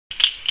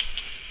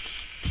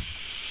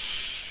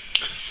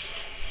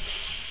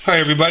Hi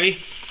everybody,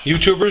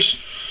 YouTubers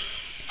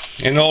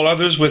and all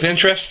others with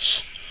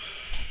interests.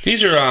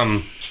 These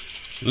are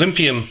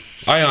lithium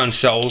ion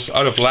cells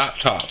out of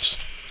laptops.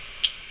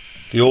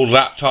 The old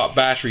laptop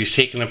batteries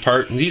taken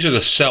apart, and these are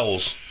the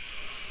cells.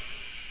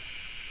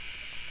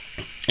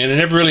 And I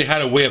never really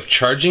had a way of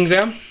charging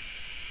them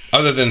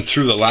other than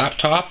through the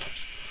laptop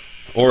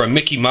or a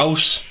Mickey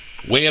Mouse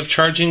way of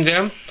charging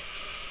them.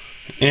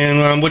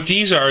 And what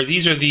these are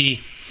the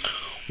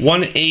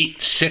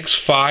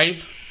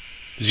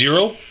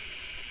 18650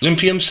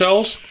 lithium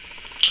cells,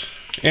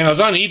 and I was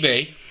on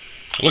eBay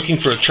looking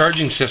for a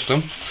charging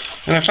system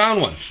and I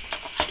found one.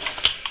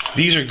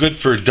 These are good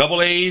for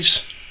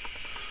AA's,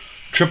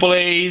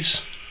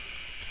 AAA's,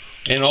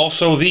 and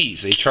also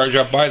these. They charge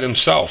up by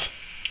themselves.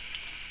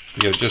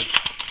 You just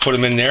put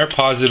them in there,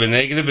 positive and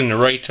negative, in the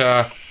right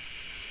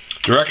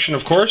direction,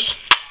 of course.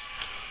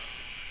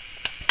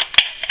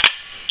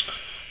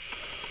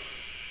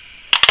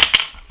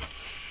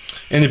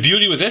 And the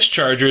beauty with this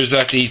charger is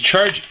that they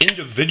charge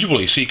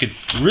individually, so you could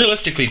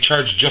realistically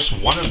charge just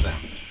one of them.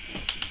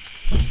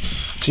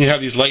 So you have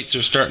these lights that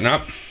are starting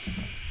up.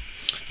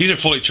 These are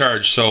fully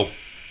charged, so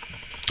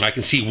I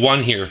can see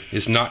one here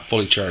is not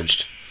fully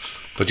charged.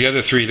 But the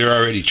other three, they're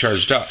already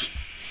charged up.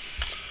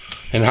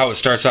 And how it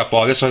starts up,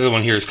 oh, this other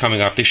one here is coming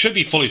up. They should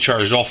be fully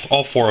charged,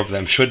 all four of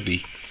them should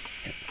be.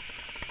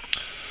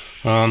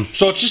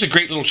 So it's just a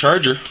great little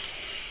charger.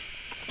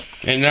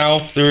 And now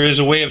there is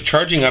a way of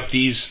charging up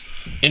these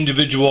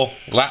individual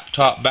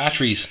laptop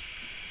batteries,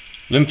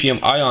 lithium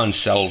ion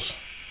cells.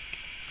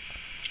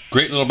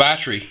 Great little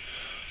battery.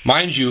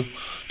 Mind you,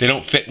 they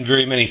don't fit in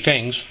very many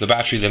things, the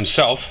battery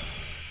themselves.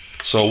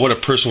 So what a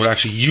person would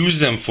actually use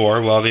them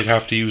for, well, they'd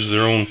have to use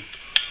their own,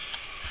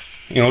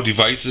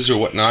 devices or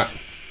whatnot.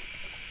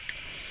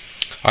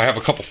 I have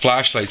a couple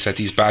flashlights that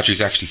these batteries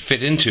actually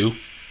fit into,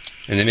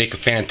 and they make a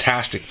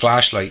fantastic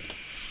flashlight.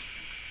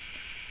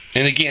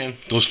 And again,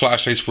 those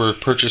flashlights were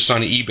purchased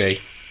on eBay.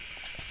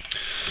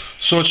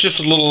 So it's just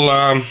a little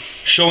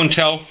show and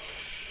tell.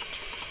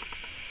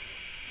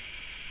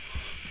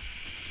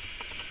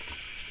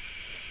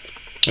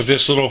 Of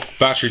this little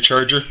battery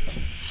charger.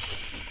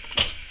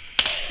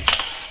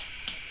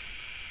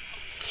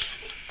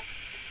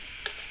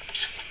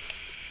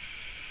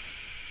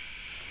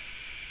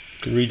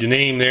 You can read the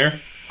name there,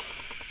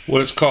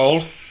 what it's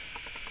called.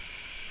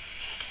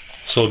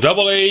 So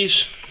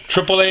AA's,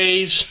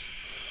 AAA's,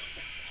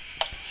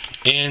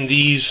 and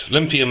these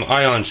lithium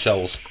ion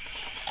cells.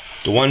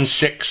 The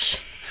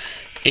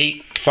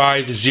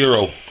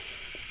 16850.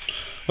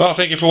 Well,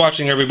 thank you for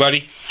watching,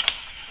 everybody.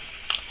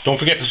 Don't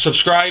forget to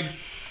subscribe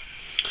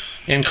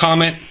and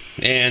comment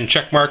and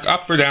check mark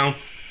up or down.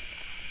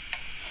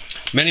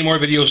 Many more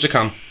videos to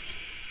come.